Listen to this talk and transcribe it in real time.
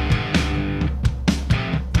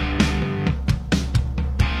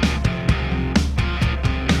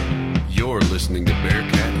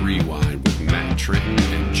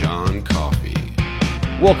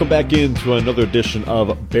Welcome back into another edition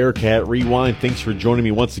of Bearcat Rewind. Thanks for joining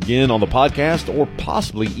me once again on the podcast, or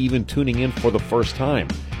possibly even tuning in for the first time.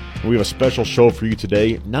 We have a special show for you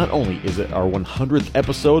today. Not only is it our 100th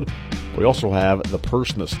episode, we also have the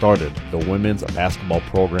person that started the women's basketball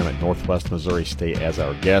program at Northwest Missouri State as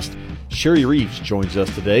our guest. Sherry Reeves joins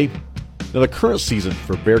us today. Now, the current season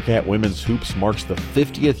for Bearcat Women's Hoops marks the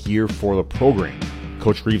 50th year for the program.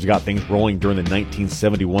 Coach Reeves got things rolling during the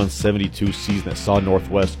 1971-72 season that saw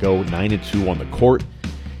Northwest go 9-2 on the court.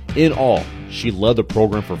 In all, she led the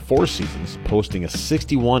program for 4 seasons, posting a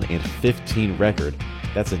 61-15 record.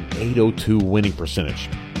 That's an .802 winning percentage.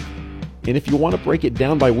 And if you want to break it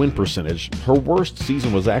down by win percentage, her worst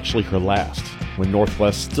season was actually her last, when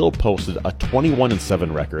Northwest still posted a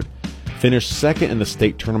 21-7 record, finished second in the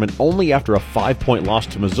state tournament only after a 5-point loss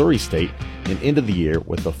to Missouri State, and ended the year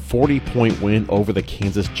with a 40-point win over the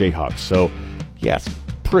Kansas Jayhawks. So, yes,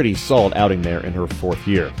 pretty solid outing there in her 4th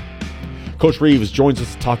year. Coach Reeves joins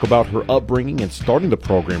us to talk about her upbringing and starting the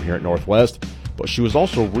program here at Northwest, but she was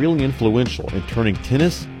also really influential in turning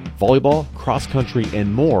tennis, volleyball, cross country,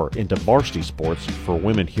 and more into varsity sports for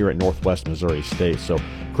women here at Northwest Missouri State. So,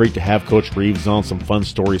 great to have Coach Reeves on. Some fun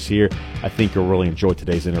stories here. I think you'll really enjoy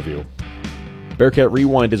today's interview. Bearcat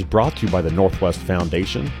Rewind is brought to you by the Northwest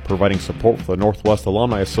Foundation, providing support for the Northwest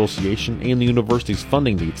Alumni Association and the university's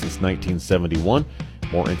funding needs since 1971.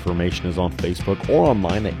 More information is on Facebook or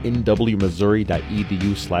online at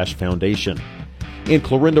nwmissouri.edu/foundation. And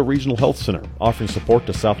Clarinda Regional Health Center, offering support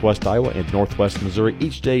to Southwest Iowa and Northwest Missouri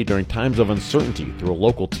each day during times of uncertainty through a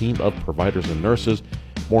local team of providers and nurses.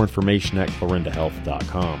 More information at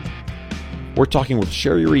clarindahealth.com. We're talking with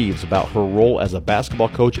Sherry Reeves about her role as a basketball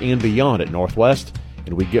coach and beyond at Northwest,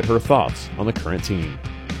 and we get her thoughts on the current team.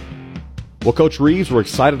 Well, Coach Reeves, we're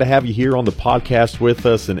excited to have you here on the podcast with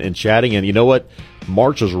us and chatting. And you know what?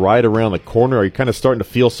 March is right around the corner. Are you kind of starting to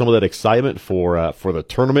feel some of that excitement for the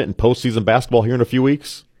tournament and postseason basketball here in a few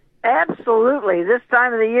weeks? Absolutely. This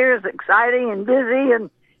time of the year is exciting and busy,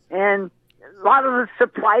 and a lot of the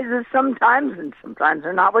surprises sometimes, and sometimes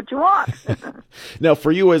they're not what you want. Now,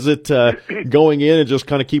 for you, is it going in and just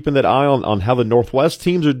kind of keeping that eye on how the Northwest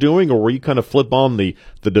teams are doing, or will you kind of flip on the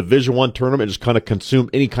Division I tournament and just kind of consume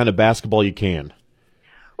any kind of basketball you can?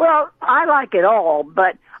 Well, I like it all,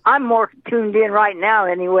 but I'm more tuned in right now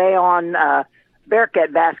anyway on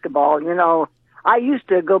Bearcat basketball. You know, I used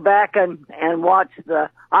to go back and watch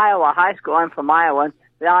the Iowa high school. I'm from Iowa,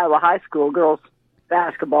 the Iowa high school girls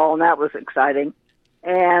basketball, and that was exciting.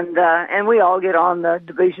 And we all get on the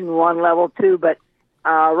Division I level too. But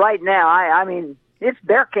right now, I mean, it's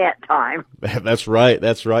Bearcat time. That's right.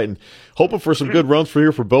 That's right. And hoping for some good runs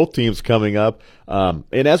for both teams coming up. And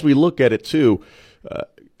as we look at it too,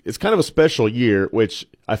 it's kind of a special year, which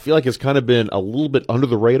I feel like has kind of been a little bit under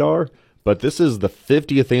the radar. But this is the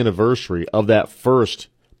 50th anniversary of that first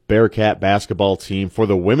Bearcat basketball team for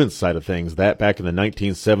the women's side of things. That back in the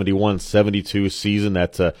 1971-72 season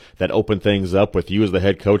that opened things up with you as the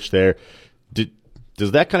head coach there.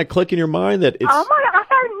 Does that kind of click in your mind that it's? Oh my! I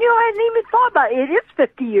hadn't even thought about it. It's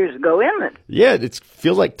 50 years ago, isn't it? Yeah, it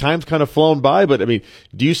feels like time's kind of flown by. But I mean,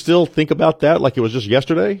 do you still think about that like it was just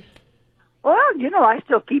yesterday? Well, you know, I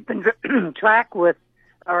still keep in track with,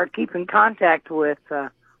 or keep in contact with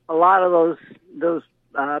a lot of those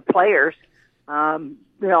players. You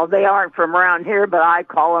know, they aren't from around here, but I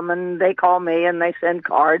call them and they call me and they send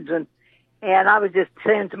cards. And I was just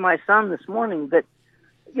saying to my son this morning that,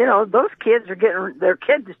 you know, those kids they're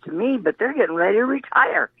kids to me, but they're getting ready to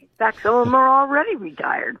retire. In fact, some of them are already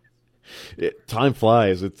retired. Time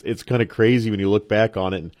flies. It's kind of crazy when you look back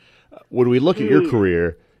on it. And when we look at your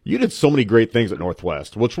career, you did so many great things at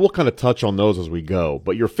Northwest, which we'll kind of touch on those as we go.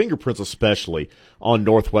 But your fingerprints especially on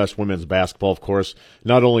Northwest women's basketball, of course,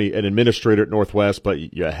 not only an administrator at Northwest, but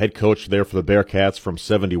a head coach there for the Bearcats from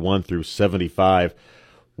 71 through 75.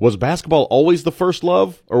 Was basketball always the first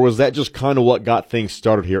love, or was that just kind of what got things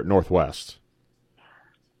started here at Northwest?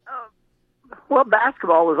 Well,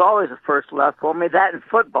 basketball was always the first love for me. That and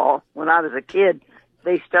football. When I was a kid,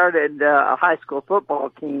 they started a high school football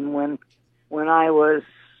team when I was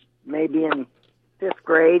maybe in 5th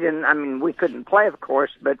grade, and I mean, we couldn't play, of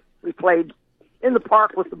course, but we played in the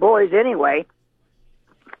park with the boys anyway.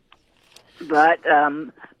 But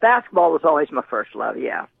basketball was always my first love,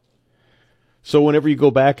 yeah. So whenever you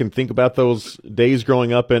go back and think about those days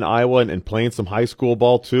growing up in Iowa and playing some high school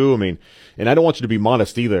ball too, I mean, and I don't want you to be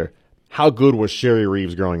modest either, how good was Sherry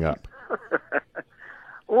Reeves growing up?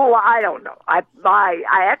 Well, I don't know. I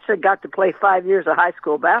actually got to play 5 years of high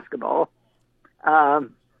school basketball.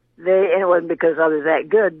 And it wasn't because I was that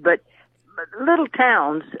good, but little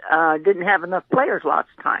towns didn't have enough players lots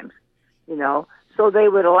of times, you know. So So they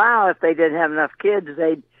would allow, if they didn't have enough kids,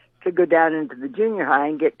 they could go down into the junior high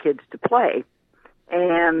and get kids to play.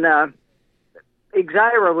 And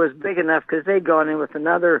Exira was big enough because they'd gone in with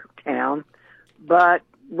another town. But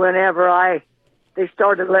whenever they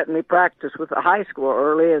started letting me practice with the high school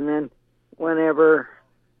early, and then whenever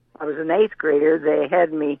I was an 8th grader,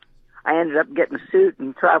 I ended up getting a suit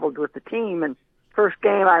and traveled with the team. And first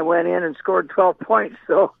game I went in and scored 12 points.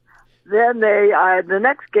 So then the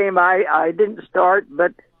next game I didn't start,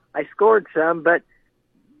 but I scored some. But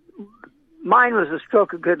mine was a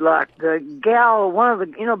stroke of good luck. The gal,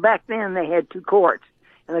 back then they had 2 courts,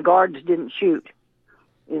 and the guards didn't shoot,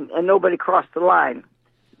 and nobody crossed the line.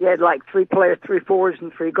 You had like 3 players, 3 forwards,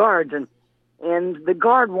 and 3 guards, and the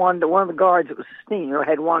guard one of the guards that was a senior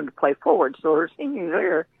had wanted to play forward, so her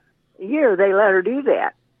senior year they let her do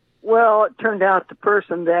that. Well, it turned out the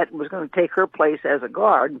person that was going to take her place as a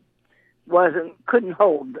guard couldn't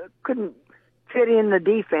fit in the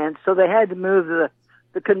defense, so they had to move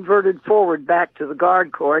the converted forward back to the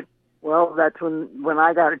guard court. Well, that's when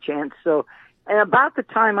I got a chance. So, and about the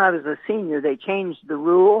time I was a senior, they changed the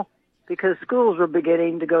rule because schools were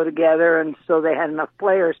beginning to go together, and so they had enough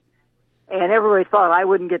players. And everybody thought I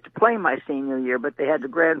wouldn't get to play my senior year, but they had to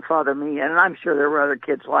grandfather me, and I'm sure there were other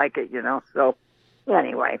kids like it, So,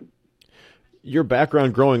 anyway. Your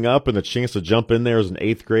background growing up and the chance to jump in there as an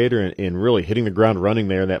 8th grader and really hitting the ground running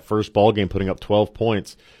there in that first ball game, putting up 12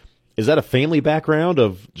 points, is that a family background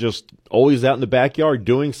of just always out in the backyard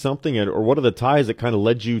doing something, or what are the ties that kind of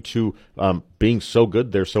led you to being so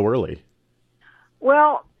good there so early?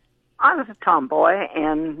 Well, I was a tomboy,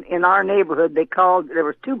 and in our neighborhood, there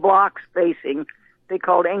was 2 blocks facing, they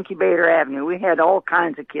called Incubator Avenue. We had all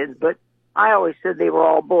kinds of kids, but I always said they were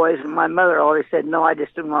all boys, and my mother always said, no, I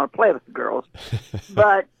just didn't want to play with the girls.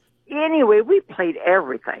 But anyway, we played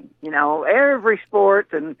everything, every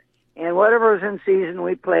sport, and whatever was in season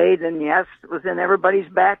we played, and yes, it was in everybody's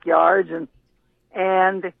backyards,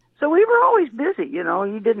 and so we were always busy,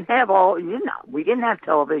 we didn't have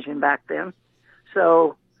television back then.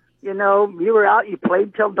 So, you were out, you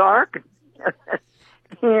played till dark,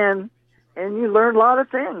 and you learned a lot of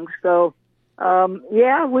things. So,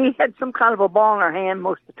 we had some kind of a ball in our hand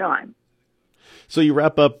most of the time. So you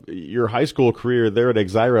wrap up your high school career there at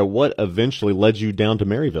Exira. What eventually led you down to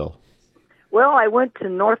Maryville? Well, I went to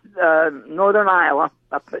northern Iowa,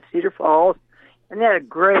 up at Cedar Falls, and they had a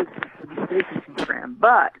great education program.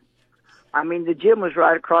 But, the gym was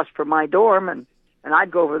right across from my dorm, and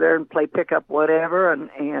I'd go over there and play pickup whatever,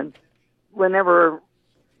 and whenever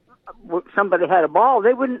somebody had a ball,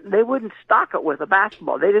 they wouldn't stock it with a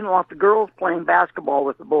basketball. They didn't want the girls playing basketball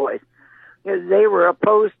with the boys. They were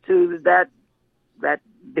opposed to that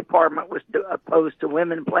department was opposed to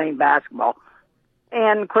women playing basketball.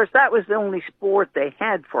 And, of course, that was the only sport they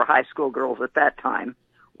had for high school girls at that time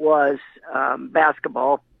was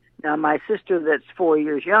basketball. Now, my sister that's 4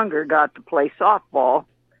 years younger got to play softball,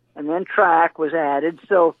 and then track was added.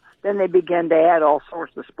 So then they began to add all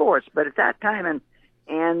sorts of sports. But at that time,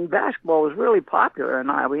 and basketball was really popular in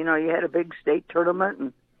Iowa. You had a big state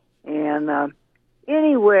tournament, and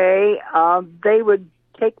anyway, they would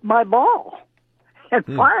take my ball. And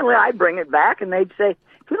finally, I'd bring it back, and they'd say,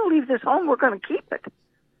 if we don't leave this home, we're going to keep it.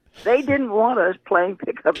 They didn't want us playing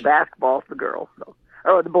pickup basketball for girls,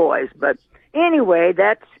 or the boys. But anyway,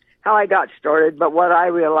 that's how I got started. But what I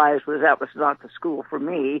realized was that was not the school for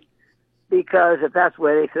me, because if that's the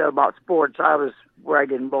way they feel about sports, I was where I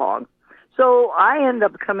didn't belong. So I ended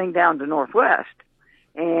up coming down to Northwest,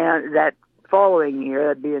 and that following year,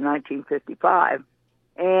 that'd be in 1955.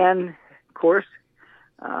 And, of course,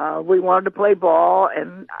 we wanted to play ball,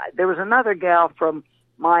 and there was another gal from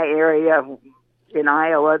my area in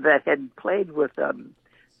Iowa that had played with the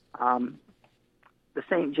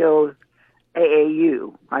St. Joe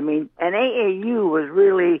AAU. And AAU was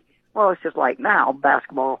really, well, it's just like now,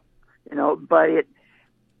 basketball, but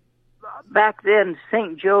back then,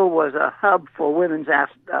 St. Joe was a hub for women's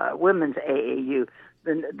AAU.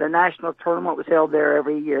 The national tournament was held there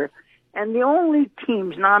every year. And the only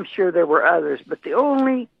teams, and I'm sure there were others, but the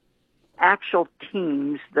only actual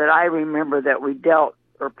teams that I remember that we dealt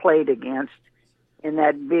or played against in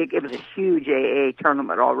that it was a huge AA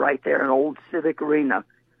tournament all right there in Old Civic Arena,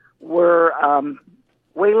 were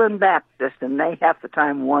Wayland Baptist, and they half the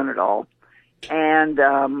time won it all. And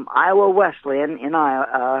Iowa Wesleyan in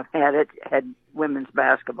Iowa had women's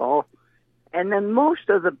basketball. And then most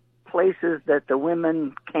of the places that the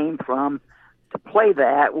women came from to play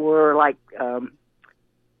that were like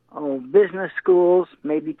business schools,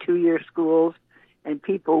 maybe 2-year schools, and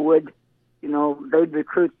people would, they'd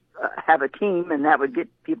recruit, have a team, and that would get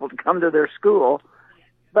people to come to their school.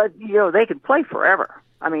 but they could play forever.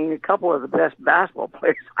 I mean, a couple of the best basketball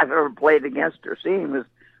players I've ever played against or seen was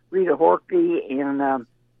Rita Horky and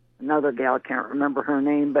another gal, I can't remember her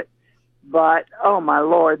name, but oh my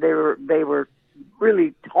Lord, they were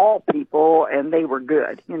really tall people and they were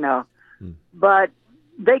good, But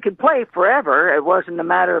they could play forever. It wasn't a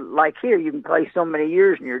matter like here, you can play so many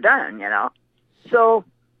years and you're done, So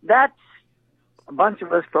that's a bunch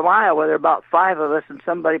of us from Iowa. There are about 5 of us, and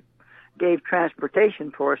somebody gave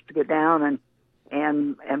transportation for us to go down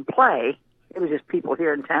and play. It was just people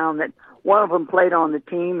here in town that one of them played on the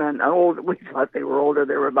team, and we thought they were older.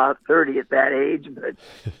 They were about 30 at that age,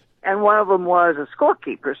 and one of them was a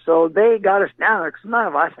scorekeeper. So they got us down there because none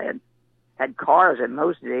of us had cars in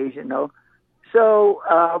those days, So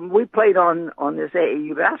we played on this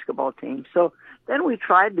AAU basketball team. So then we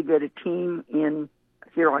tried to get a team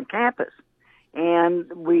here on campus,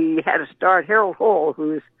 and we had to start. Harold Hull,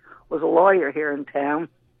 who was a lawyer here in town,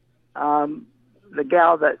 the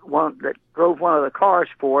gal that drove one of the cars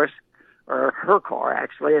for us, or her car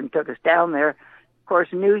actually, and took us down there, of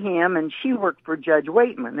course, knew him, and she worked for Judge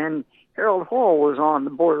Waitman. And Harold Hull was on the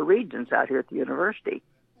Board of Regents out here at the university.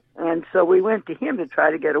 And so we went to him to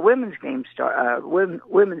try to get a women's team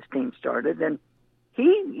started, and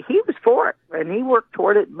he was for it, and he worked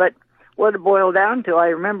toward it. But what it boiled down to, I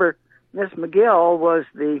remember Miss McGill was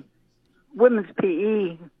the women's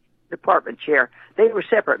PE department chair. They were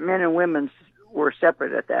separate. Men and women's were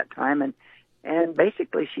separate at that time, and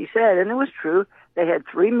basically she said, and it was true, they had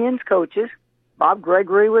 3 men's coaches. Bob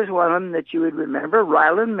Gregory was one of them that you would remember,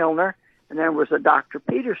 Ryland Milner, and there was a Dr.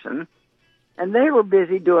 Peterson. And they were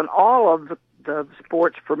busy doing all of the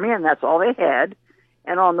sports for men. That's all they had.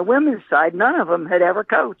 And on the women's side, none of them had ever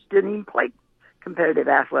coached, didn't even play competitive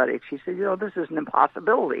athletics. She said, this is an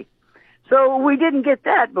impossibility. So we didn't get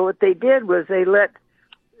that, but what they did was they let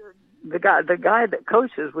the guy that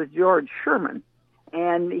coaches was George Sherman,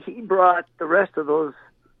 and he brought the rest of those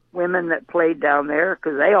women that played down there,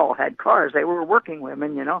 because they all had cars. They were working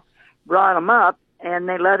women, brought them up, and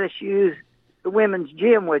they let us use the women's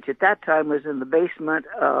gym, which at that time was in the basement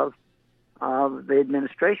of the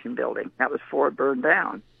administration building. That was before it burned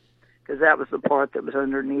down, because that was the part that was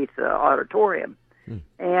underneath the auditorium.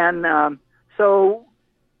 And so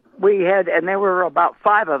we had, and there were about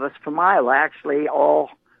 5 of us from Iowa, actually, all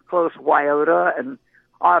close Wyoda and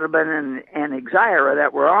Audubon and Exira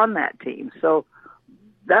that were on that team. So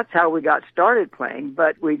that's how we got started playing,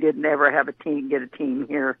 but we didn't ever have get a team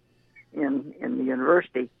here in the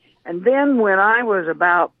university. And then when I was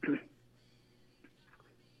about,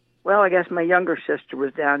 I guess my younger sister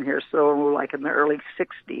was down here, so like in the early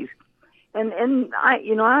 60s. And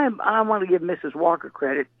I want to give Mrs. Walker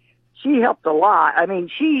credit. She helped a lot. I mean,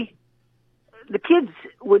 the kids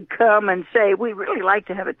would come and say, we really like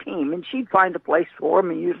to have a team. And she'd find a place for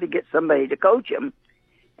them and usually get somebody to coach them.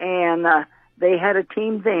 And they had a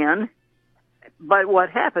team then. But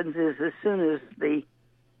what happens is as soon as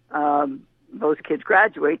those kids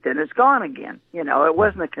graduate, then it's gone again. It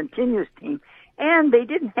wasn't a continuous team. And they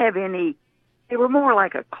didn't have they were more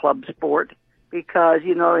like a club sport because,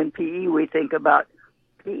 in PE we think about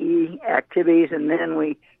PE activities, and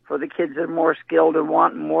then for the kids that are more skilled and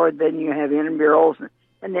want more, then you have intramurals,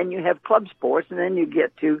 and then you have club sports, and then you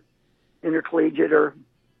get to intercollegiate or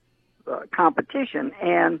competition.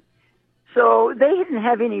 And so they didn't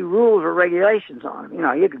have any rules or regulations on them.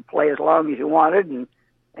 You could play as long as you wanted,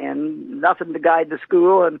 and nothing to guide the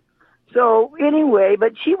school. And so anyway,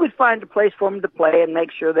 but she would find a place for them to play and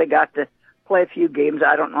make sure they got to play a few games.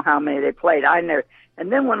 I don't know how many they played. And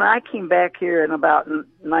then when I came back here in about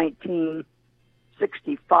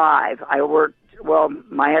 1965, I worked,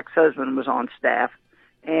 my ex-husband was on staff,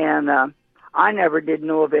 and I never did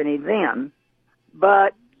know of any then.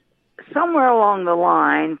 But somewhere along the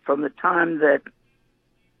line, from the time that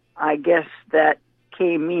I guess that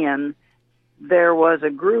came in, there was a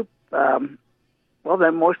group,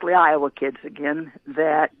 they're mostly Iowa kids again,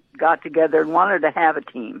 that got together and wanted to have a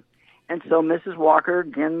team. And so Mrs. Walker,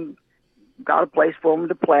 again, got a place for them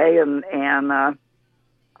to play, and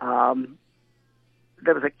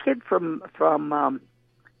there was a kid from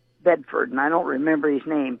Bedford, and I don't remember his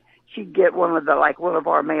name. She'd get one of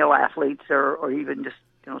our male athletes, or even just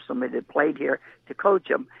somebody that played here, to coach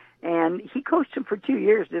him. And he coached him for 2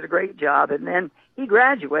 years, did a great job, and then he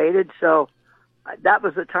graduated. So that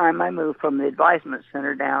was the time I moved from the advisement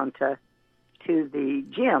center down to the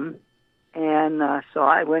gym. And so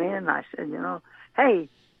I went in and I said, hey,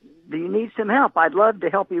 do you need some help? I'd love to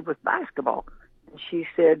help you with basketball. And she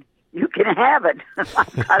said, you can have it.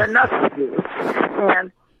 I've got enough to do.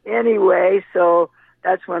 And anyway, so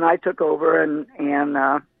that's when I took over, and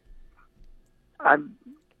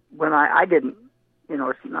when I didn't,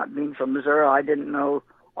 it's not being from Missouri, I didn't know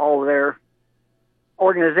all their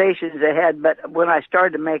organizations they had. But when I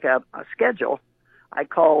started to make a schedule, I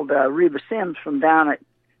called Reba Sims from down at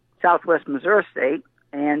Southwest Missouri State,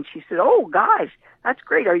 and she said, "Oh, guys, that's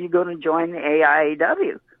great. Are you going to join the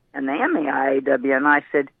AIAW and the MEIAW?" And I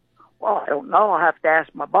said, "Well, I don't know. I'll have to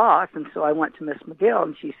ask my boss." And so I went to Miss McGill,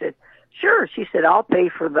 and she said, "Sure." She said, "I'll pay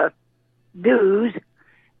for the dues."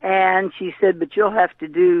 And she said, "But you'll have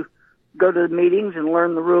to go to the meetings and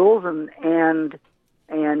learn the rules and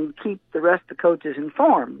keep the rest of the coaches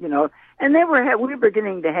informed, And we were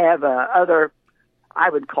beginning to have other, I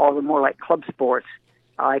would call them more like club sports.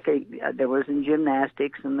 Like there was in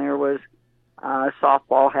gymnastics, and there was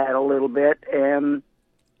softball had a little bit, and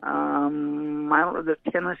I don't know if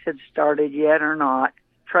tennis had started yet or not.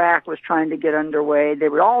 Track was trying to get underway. They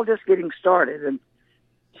were all just getting started, and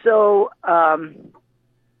so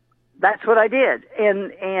that's what I did,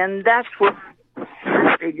 and that's what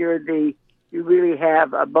I figured you really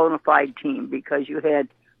have a bona fide team, because you had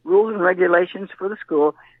rules and regulations for the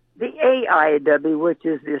school. The AIAW, which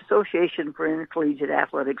is the Association for Intercollegiate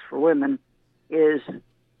Athletics for Women, is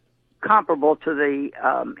comparable to the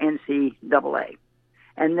NCAA.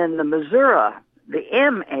 And then the Missouri, the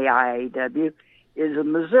MAIAW, is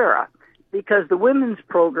in Missouri, because the women's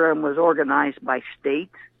program was organized by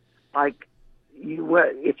states. Like,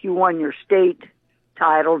 if you won your state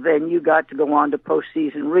title, then you got to go on to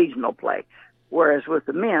postseason regional play. Whereas with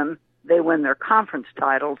the men, they win their conference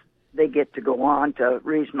titles, they get to go on to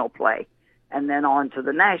regional play and then on to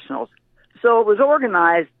the nationals. So it was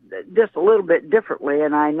organized just a little bit differently,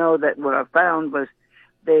 and I know that what I found was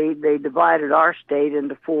they divided our state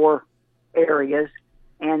into 4 areas,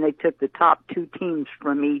 and they took the top 2 teams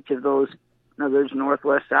from each of those, there's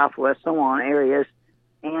Northwest, Southwest, so on areas,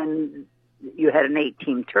 and you had an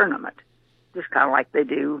 8-team tournament, just kind of like they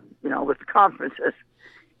do, with the conferences.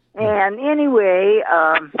 And anyway,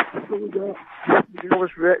 the girl was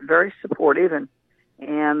very supportive, and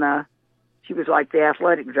she was like the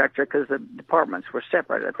athletic director, because the departments were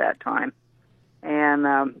separate at that time.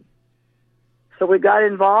 And so we got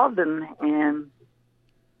involved, and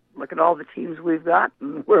look at all the teams we've got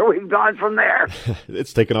and where we've gone from there.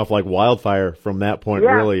 It's taken off like wildfire from that point,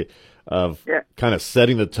 really, of kind of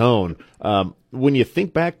setting the tone. When you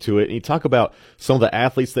think back to it and you talk about some of the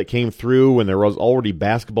athletes that came through, and there was already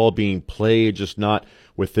basketball being played, just not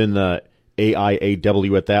within the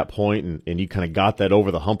AIAW at that point, and you kind of got that over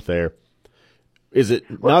the hump there. Is it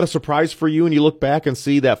not a surprise for you when you look back and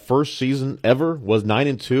see that first season ever was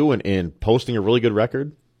 9-2 and posting a really good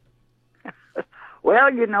record? Well,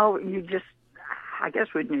 I guess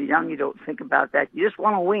when you're young, you don't think about that. You just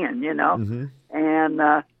want to win, Mm-hmm.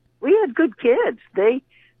 And we had good kids.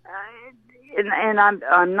 And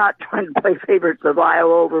I'm not trying to play favorites of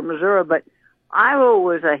Iowa over Missouri, but Iowa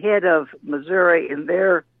was ahead of Missouri in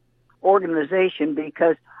their organization,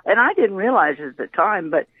 because, and I didn't realize it at the time,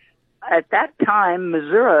 but at that time,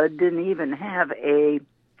 Missouri didn't even have a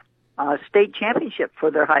state championship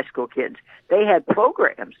for their high school kids. They had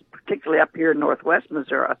programs, particularly up here in Northwest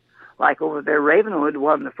Missouri, like over there, Ravenwood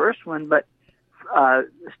won the first one, but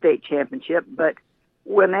state championship. But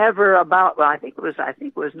whenever I think it was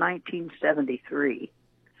 1973,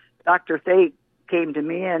 Dr. Thate came to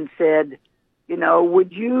me and said,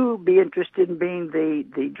 would you be interested in being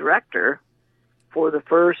the director for the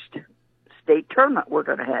first state tournament we're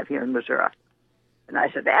going to have here in Missouri? And I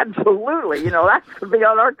said, absolutely. That's going to be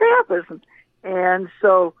on our campus. And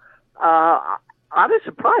so I was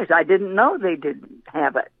surprised. I didn't know they didn't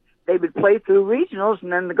have it. They would play through regionals,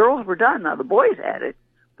 and then the girls were done. Now, the boys had it,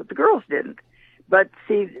 but the girls didn't. But,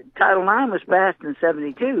 see, Title IX was passed in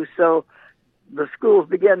 72, so the schools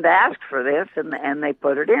began to ask for this, and they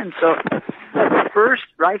put it in. So the first,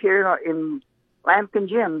 right here in Lampkin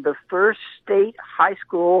Gym, the first state high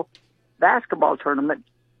school basketball tournament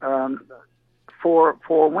for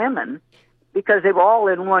women, because they were all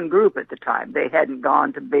in one group at the time. They hadn't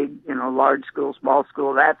gone to big, large school, small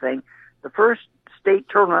school, that thing. The first state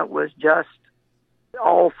tournament was just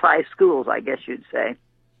all 5 schools, I guess you'd say.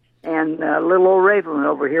 And little old Ravenwood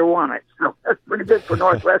over here won it. So that's pretty good for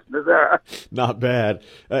Northwest Missouri. Not bad.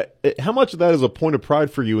 How much of that is a point of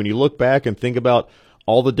pride for you when you look back and think about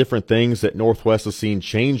all the different things that Northwest has seen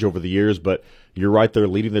change over the years, but you're right there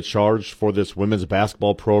leading the charge for this women's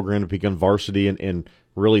basketball program to become varsity and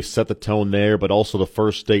really set the tone there, but also the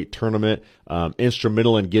first state tournament,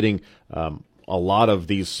 instrumental in getting a lot of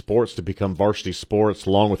these sports to become varsity sports,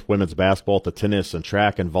 along with women's basketball, to tennis and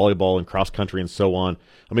track and volleyball and cross country and so on.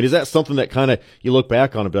 I mean, is that something that kind of you look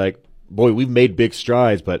back on and be like, boy, we've made big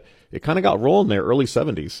strides, but it kind of got rolling there early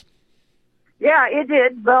 70s? Yeah, it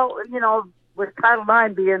did. Well, with Title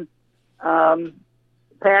IX being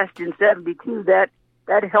passed in '72, that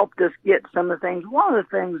helped us get some of the things. One of the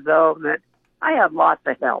things, though, that I had lots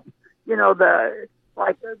of help.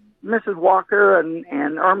 Like Mrs. Walker and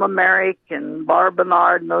Irma Merrick and Barb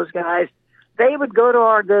Bernard and those guys, they would go to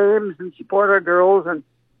our games and support our girls.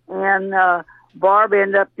 And Barb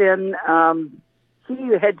ended up she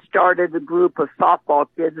had started a group of softball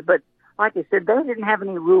kids, but like I said, they didn't have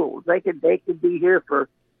any rules. They could be here for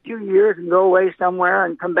 2 years and go away somewhere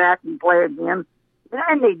and come back and play again.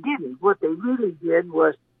 And they didn't. What they really did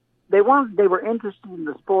was they were interested in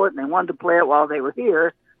the sport and they wanted to play it while they were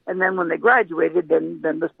here. And then when they graduated, then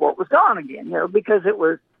the sport was gone again, because it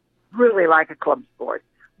was really like a club sport.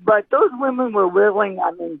 But those women were willing.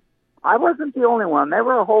 I mean, I wasn't the only one. There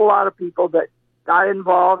were a whole lot of people that got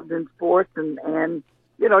involved in sports and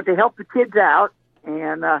to help the kids out.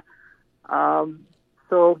 And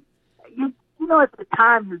so, at the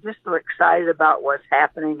time, you're just so excited about what's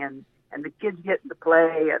happening and the kids getting to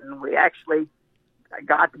play. And we actually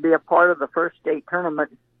got to be a part of the first state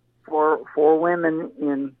tournament for women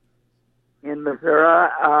in Missouri.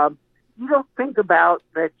 You don't think about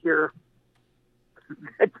that you're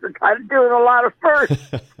kind of doing a lot of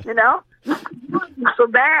firsts, so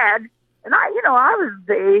bad. And I was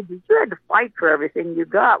the age that you had to fight for everything you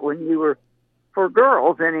got when you were, for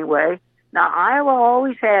girls anyway. Now, Iowa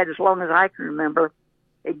always had, as long as I can remember,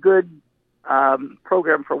 a good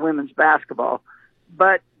program for women's basketball.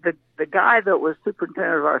 But the guy that was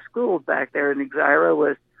superintendent of our schools back there in Exira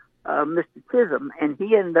was Mr. Chisholm, and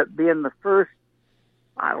he ended up being the first,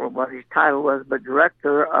 I don't know what his title was, but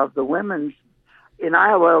director of the women's. In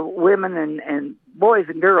Iowa, women and boys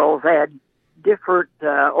and girls had different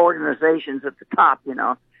organizations at the top,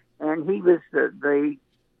 and he was the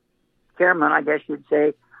chairman, I guess you'd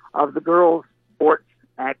say, of the girls' sports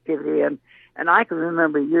activity. And I can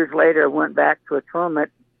remember years later, I went back to a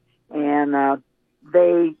tournament, and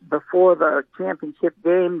before the championship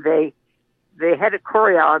game, they had a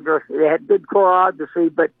choreography. They had good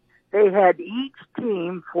choreography, but they had each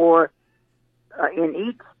team in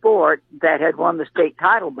each sport that had won the state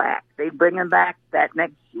title back. They'd bring them back that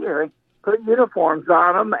next year, put uniforms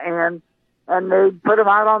on them, and they'd put them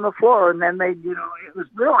out on the floor, and then it was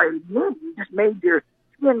really neat. You just made your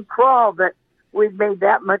skin crawl that we'd made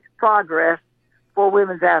that much progress for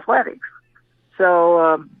women's athletics.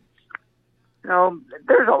 So,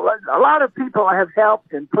 there's a lot of people have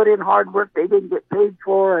helped and put in hard work they didn't get paid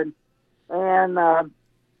for, and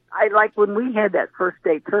I like when we had that first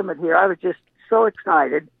state tournament here, I was just so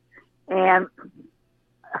excited. And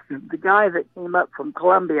the guy that came up from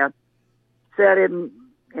Columbia sat in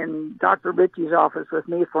Dr. Ritchie's office with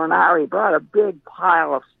me for an hour. He brought a big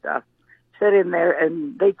pile of stuff, sat in there,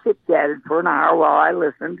 and they chit-chatted for an hour while I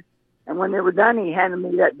listened. And when they were done, he handed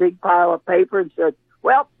me that big pile of paper and said,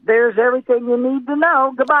 "Well, there's everything you need to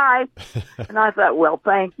know. Goodbye." And I thought, well,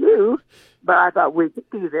 thank you. But I thought we could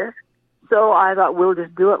do this. So I thought we'll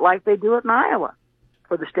just do it like they do it in Iowa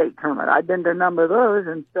for the state tournament. I'd been to a number of those.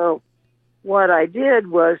 And so what I did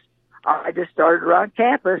was I just started around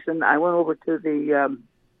campus, and I went over to the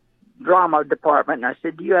drama department, and I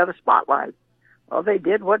said, "Do you have a spotlight?" Well, they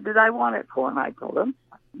did. What did I want it for? And I told them,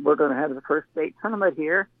 "We're going to have the first state tournament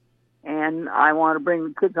here, and I want to bring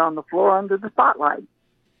the kids on the floor under the spotlight."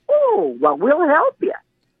 "Oh, well, we'll help you."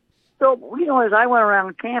 So, as I went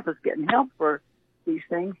around campus getting help for these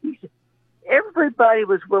things, everybody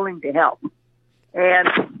was willing to help.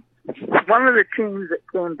 And one of the teams that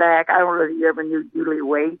came back, I don't know if you ever knew Julie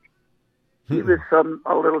Waite. He was from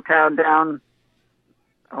a little town down,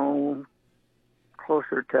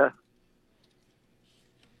 closer to,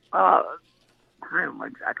 I don't know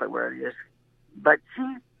exactly where it is. But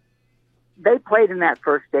they played in that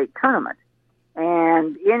first state tournament.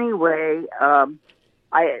 And anyway,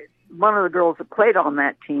 one of the girls that played on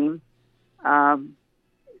that team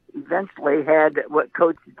eventually had what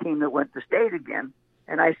coached the team that went to state again.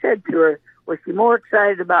 And I said to her, was she more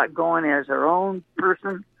excited about going as her own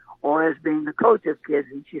person or as being the coach of kids?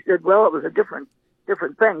 And she said, well, it was a different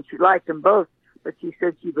thing. She liked them both, but she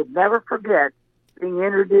said she would never forget being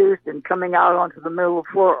introduced and coming out onto the middle of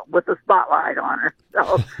the floor with a spotlight on her.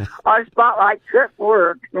 So our spotlight trip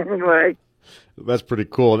worked anyway. That's pretty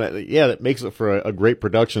cool. And that makes it for a great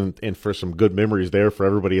production and for some good memories there for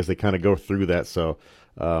everybody as they kind of go through that. So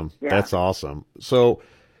that's awesome. So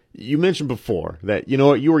you mentioned before that,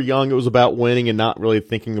 you were young. It was about winning and not really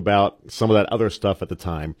thinking about some of that other stuff at the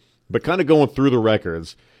time, but kind of going through the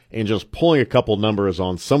records and just pulling a couple numbers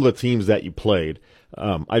on some of the teams that you played.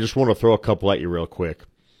 I just want to throw a couple at you real quick.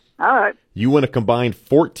 All right. You went a combined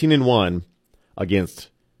 14-1 against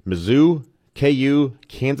Mizzou, KU,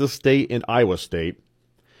 Kansas State, and Iowa State.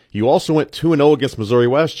 You also went 2-0 against Missouri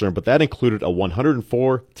Western, but that included a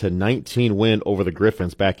 104-19 win over the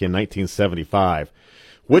Griffins back in 1975.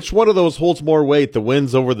 Which one of those holds more weight, the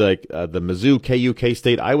wins over the Mizzou, KU,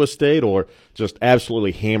 K-State, Iowa State, or just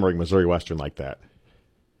absolutely hammering Missouri Western like that?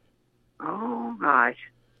 Oh, gosh.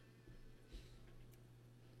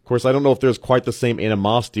 Of course, I don't know if there's quite the same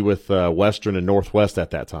animosity with Western and Northwest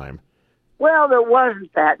at that time. Well, there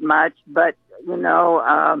wasn't that much, but,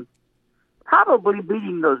 probably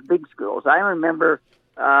beating those big schools. I remember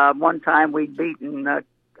one time we'd beaten, I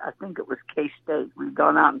think it was K-State. We'd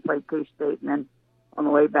gone out and played K-State, and then on the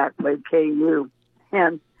way back played KU.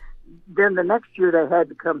 And then the next year they had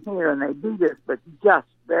to come here, and they beat us, but just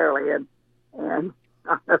barely. And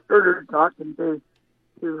I heard her talking to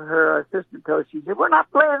her assistant coach. She said, "We're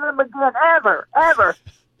not playing them again, ever."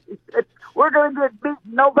 She said, "We're going to get beaten.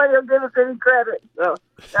 Nobody will give us any credit." So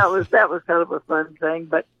that was kind of a fun thing.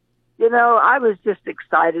 But, I was just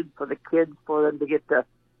excited for the kids, for them to get to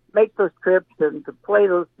make those trips and to play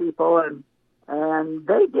those people. And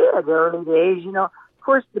they did early days. Of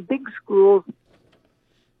course, the big schools,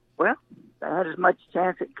 well, they had as much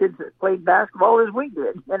chance at kids that played basketball as we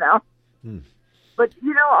did, But,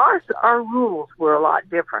 our rules were a lot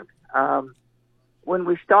different. When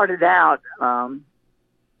we started out, the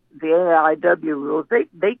AIW rules,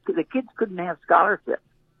 the kids couldn't have scholarships.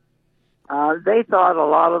 They thought a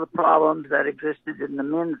lot of the problems that existed in the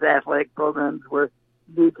men's athletic programs were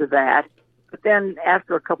due to that. But then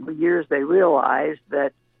after a couple of years, they realized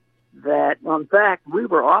that in fact, we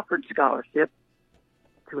were offered scholarships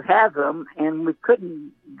to have them, and we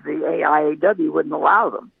couldn't, the AIAW wouldn't allow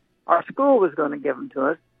them. Our school was going to give them to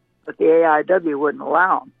us, but the AIW wouldn't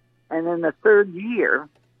allow them. And in the third year,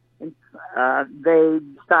 they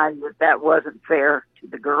decided that wasn't fair to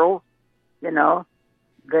the girls,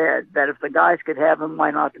 that if the guys could have them,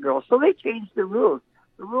 why not the girls? So they changed the rules.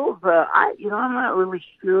 The rules, I'm not really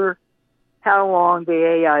sure how long the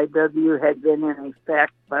AIW had been in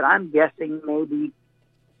effect, but I'm guessing maybe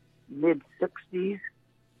mid-60s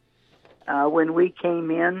when we came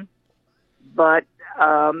in. But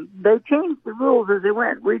they changed the rules as they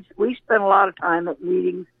went. We spent a lot of time at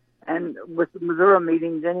meetings, and with the Missouri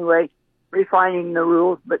meetings anyway, refining the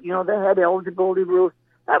rules. But, they had eligibility rules.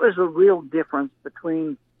 That was a real difference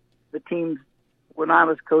between the teams when I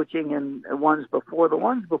was coaching and the ones before. The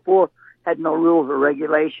ones before had no rules or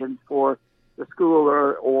regulations for the school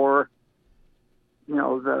or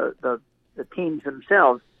the teams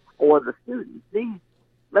themselves or the students. These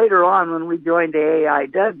later on, when we joined the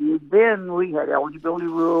AIW, then we had eligibility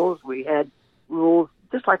rules. We had rules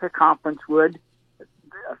just like a conference would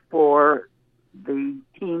for the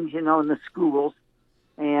teams, in the schools,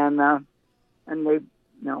 and they,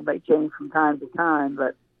 they changed from time to time.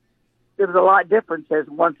 But there was a lot of difference as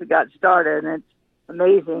once it got started, and it's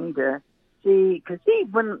amazing to see. Because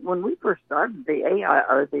when we first started, the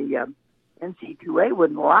NC2A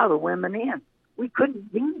wouldn't allow the women in. We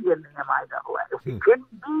couldn't be in the MIAA. We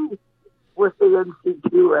couldn't be with the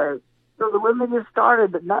NC2A. So the women just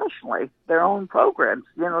started nationally their own programs.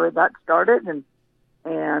 They got started, and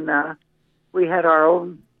we had our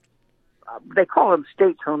own. They call them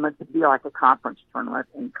state tournaments. It'd be like a conference tournament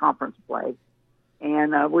in conference play.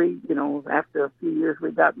 And we, after a few years,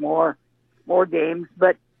 we got more games.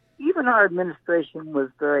 But even our administration was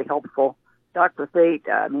very helpful. Dr. Fate,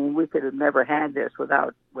 we could have never had this with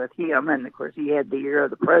him, and of course he had the ear of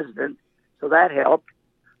the president, so that helped.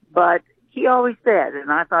 But he always said,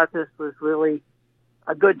 and I thought this was really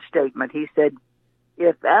a good statement, he said,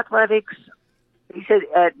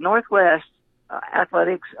 at Northwest,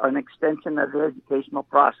 athletics are an extension of the educational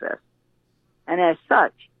process. And as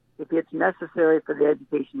such, if it's necessary for the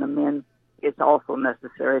education of men, it's also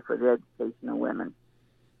necessary for the education of women.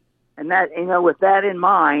 And that, with that in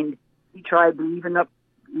mind, he tried to even up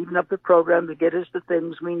the program to get us the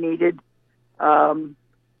things we needed.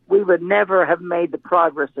 We would never have made the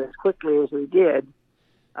progress as quickly as we did.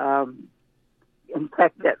 In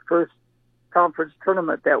fact, that first conference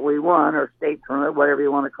tournament that we won, or state tournament, whatever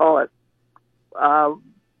you want to call it,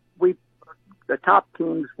 the top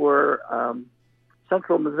teams were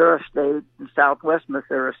Central Missouri State and Southwest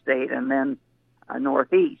Missouri State, and then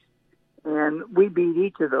Northeast. And we beat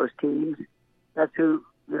each of those teams. That's who.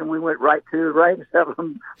 We went right to the right of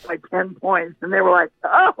them by 10 points, and they were like,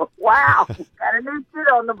 "Oh, wow, got a new kid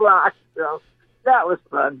on the block." So that was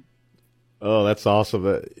fun. Oh, that's awesome.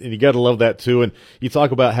 And you got to love that, too. And you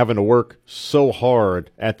talk about having to work so hard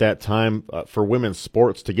at that time for women's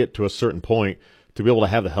sports to get to a certain point, to be able to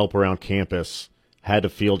have the help around campus had to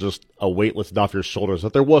feel just a weight lifted off your shoulders,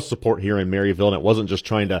 that there was support here in Maryville, and it wasn't just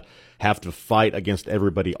trying to have to fight against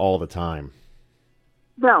everybody all the time.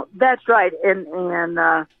 No, that's right. And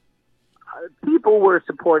people were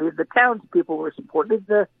supportive. The townspeople were supportive.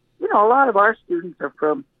 A lot of our students are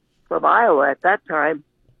from Iowa at that time,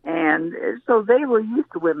 and so they were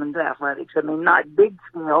used to women's athletics. I mean, not big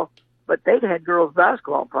scale, but they'd had girls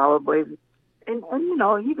basketball probably. And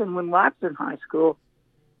even when I was in high school,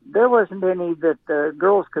 there wasn't any that the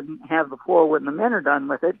girls could have the floor when the men are done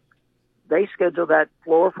with it. They scheduled that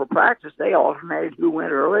floor for practice. They alternated who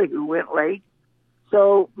went early, who went late.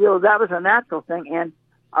 So, that was a natural thing. And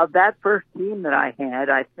of that first team that I had,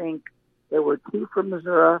 I think there were 2 from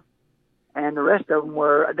Missouri, and the rest of them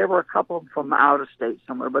there were a couple from out of state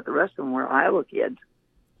somewhere, but the rest of them were Iowa kids.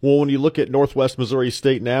 Well, when you look at Northwest Missouri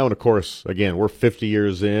State now, and of course, again, we're 50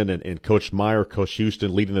 years in, and Coach Meyer, Coach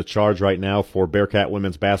Houston leading the charge right now for Bearcat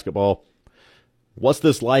women's basketball. What's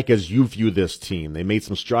this like as you view this team? They made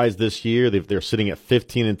some strides this year. They're sitting at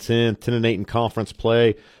 15-10, 10-8 in conference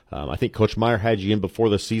play. I think Coach Meyer had you in before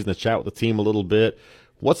the season to chat with the team a little bit.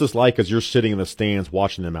 What's this like as you're sitting in the stands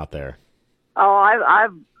watching them out there? Oh,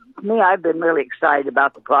 I've been really excited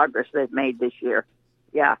about the progress they've made this year.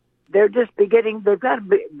 Yeah, they're just beginning. They've got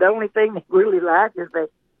the only thing they really lack is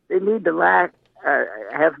they need to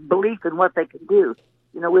have belief in what they can do.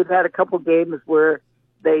 We've had a couple games where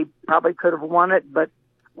they probably could have won it, but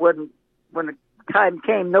when the time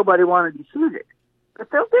came, nobody wanted to shoot it. But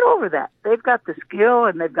they'll get over that. They've got the skill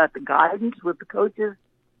and they've got the guidance with the coaches,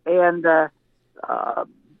 and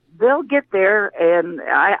they'll get there. And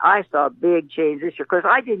I saw a big change this year because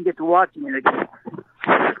I didn't get to watching it again.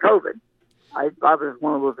 COVID. I was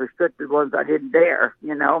one of those restricted ones. I didn't dare,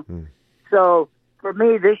 So for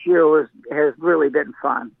me, this year has really been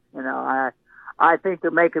fun. I think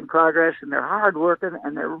they're making progress, and they're hardworking,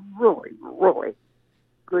 and they're really, really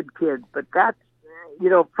good kids. But that's,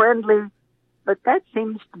 friendly. But that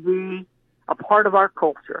seems to be a part of our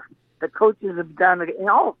culture. The coaches have done it in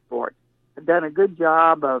all sports. Have done a good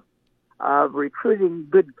job of recruiting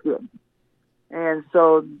good kids, and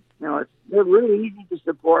so they're really easy to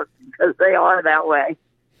support because they are that way.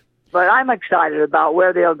 But I'm excited about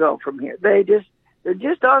where they'll go from here. They're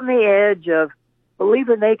just on the edge of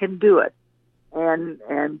believing they can do it and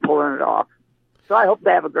pulling it off. So I hope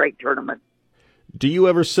they have a great tournament. Do you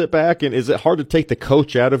ever sit back, and is it hard to take the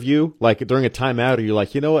coach out of you? Like during a timeout, are you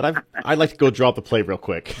like, you know what, I'd like to go drop the play real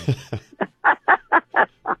quick?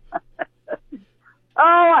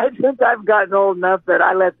 I think I've gotten old enough that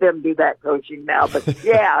I let them do that coaching now. But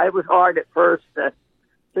yeah, it was hard at first to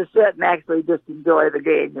sit and actually just enjoy the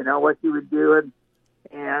game, what you were doing.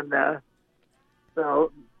 And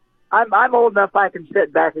so I'm old enough I can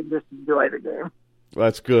sit back and just enjoy the game.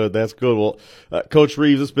 That's good. That's good. Well, Coach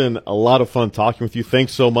Reeves, it's been a lot of fun talking with you.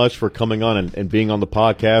 Thanks so much for coming on and being on the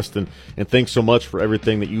podcast, and thanks so much for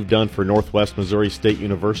everything that you've done for Northwest Missouri State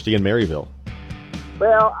University in Maryville.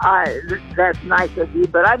 Well, that's nice of you,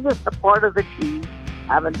 but I'm just a part of the team.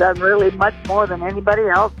 I haven't done really much more than anybody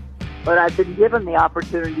else, but I've been given the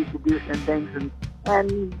opportunity to do some things,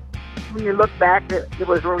 and when you look back, it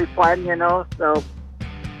was really fun, so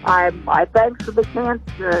I thanks for the chance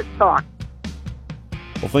to talk.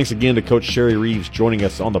 Well, thanks again to Coach Sherry Reeves joining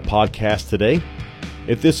us on the podcast today.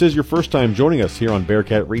 If this is your first time joining us here on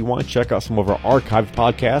Bearcat Rewind, check out some of our archived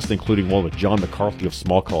podcasts, including one with John McCarthy of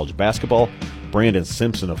Small College Basketball, Brandon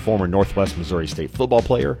Simpson, a former Northwest Missouri State football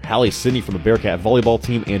player, Hallie Sidney from the Bearcat volleyball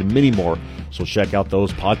team, and many more. So check out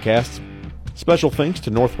those podcasts. Special thanks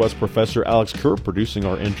to Northwest Professor Alex Kerr producing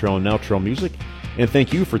our intro and outro music. And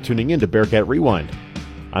thank you for tuning in to Bearcat Rewind.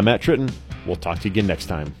 I'm Matt Tritton. We'll talk to you again next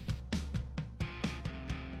time.